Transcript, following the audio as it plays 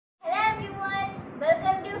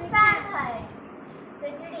So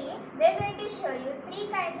today we are going to show you three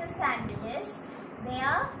kinds of sandwiches. They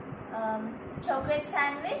are chocolate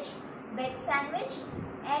sandwich, baked sandwich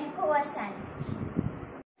and kova sandwich.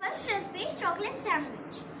 First recipe is chocolate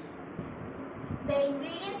sandwich. The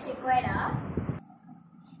ingredients required are,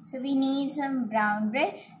 so we need some brown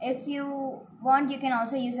bread. If you want, you can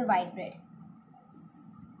also use a white bread.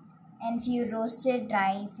 And few roasted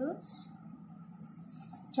dry fruits,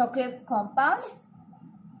 chocolate compound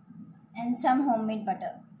and some homemade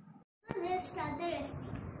butter. Let's start the recipe.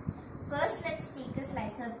 First, let's take a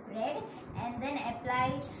slice of bread and then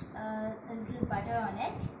apply a little butter on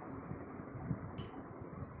it.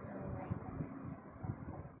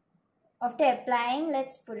 After applying,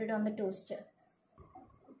 let's put it on the toaster.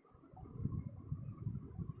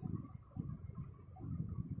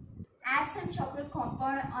 Add some chocolate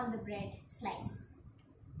compound on the bread slice.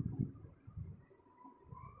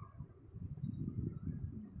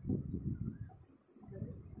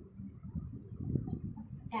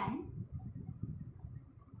 Done.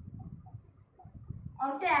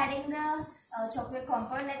 After adding the chocolate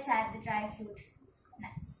compound, let's add the dry fruit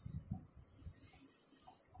nuts.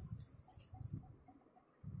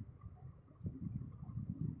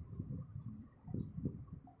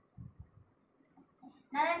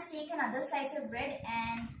 Now let's take another slice of bread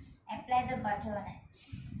and apply the butter on it.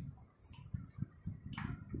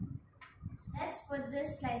 Let's put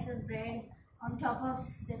this slice of bread on top of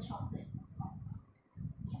the chocolate.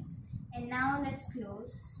 And now let's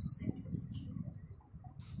close the toaster.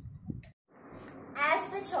 As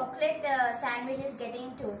the chocolate sandwich is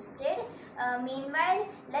getting toasted, meanwhile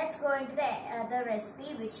let's go into the other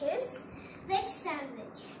recipe, which is Veg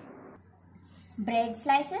sandwich. bread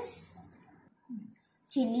slices,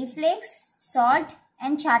 chili flakes, salt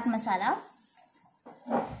and chaat masala,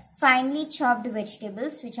 finely chopped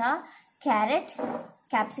vegetables which are carrot,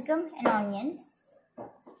 capsicum and onion,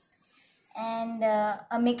 and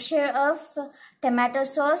a mixture of tomato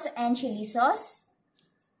sauce and chili sauce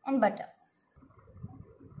and butter.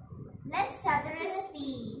 Let's start the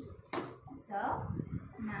recipe. So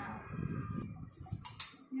now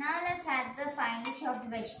let's add the finely chopped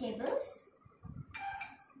vegetables.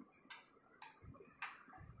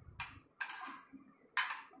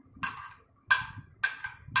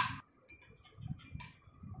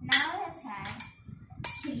 Now let's add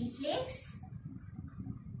chili flakes.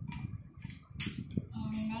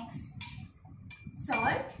 And next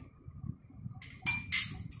salt,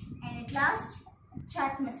 and at last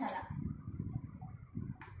chaat masala.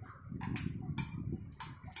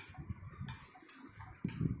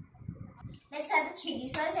 Let's add the chili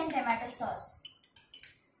sauce and tomato sauce.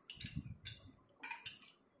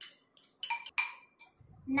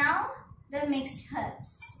 Now the mixed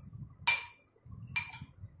herbs.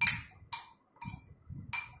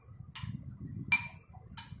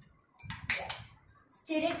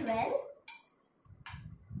 Stir it well.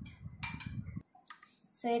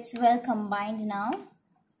 So it's well combined now.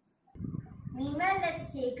 Meanwhile,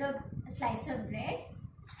 let's take a slice of bread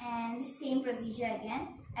and same procedure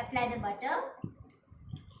again. Apply the butter.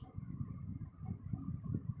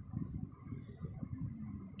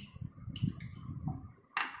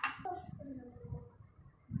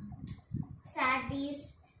 Let's add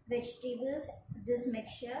these vegetables, this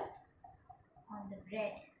mixture on the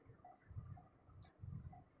bread.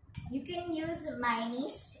 You can use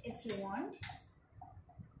mayonnaise if you want.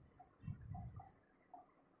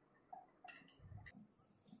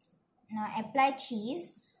 Now apply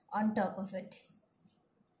cheese on top of it.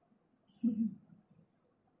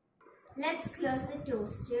 Let's close the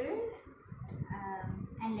toaster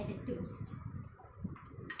and let it toast.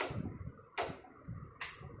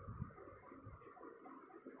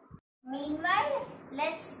 Meanwhile,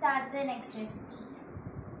 let's start the next recipe,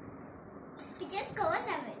 It is kova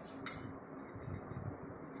sandwich.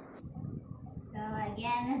 So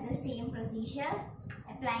again the same procedure,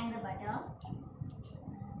 applying the butter.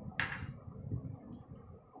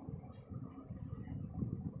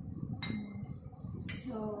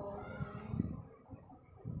 So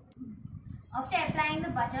after applying the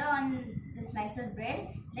butter on the slice of bread,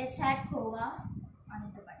 let's add kova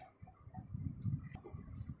on the butter.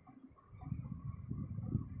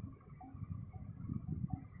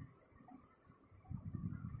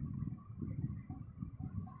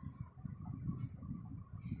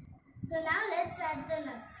 So now let's add the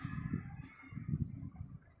nuts.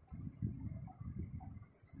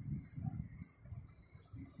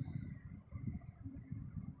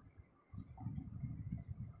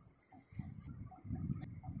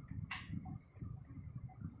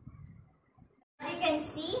 can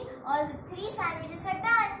see all the 3 sandwiches are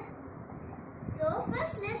done. So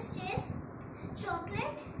first let's taste chocolate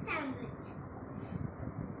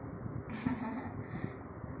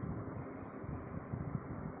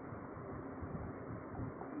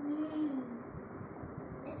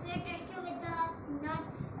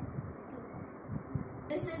nuts.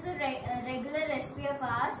 This is a regular recipe of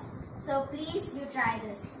ours, so please you try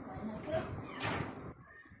this one, okay?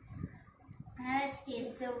 Now let's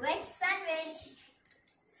taste the veg sandwich.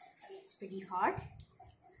 It's pretty hot.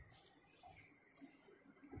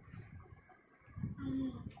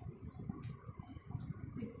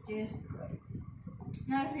 It tastes good.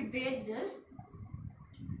 Now if you break this,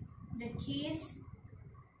 the cheese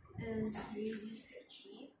is really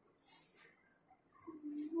stretchy.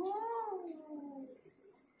 Whoa!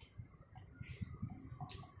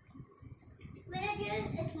 When I chew it,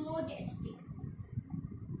 it's more tasty.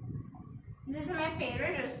 This is my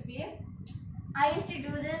favorite recipe. I used to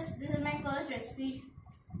do this. This is my first recipe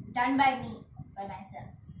done by me, by myself.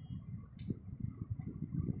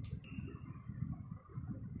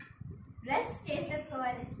 Let's taste the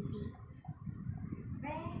kova recipe.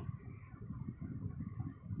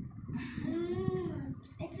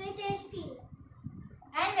 It's very tasty.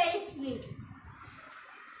 And very sweet.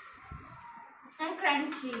 And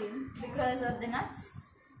crunchy because of the nuts.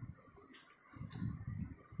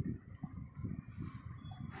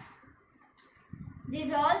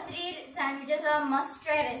 These all three sandwiches are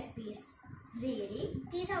must-try recipes. Really.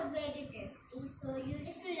 These are very tasty. So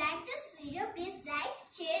if you like this video, please like,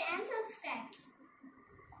 share and subscribe.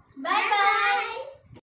 Bye-bye.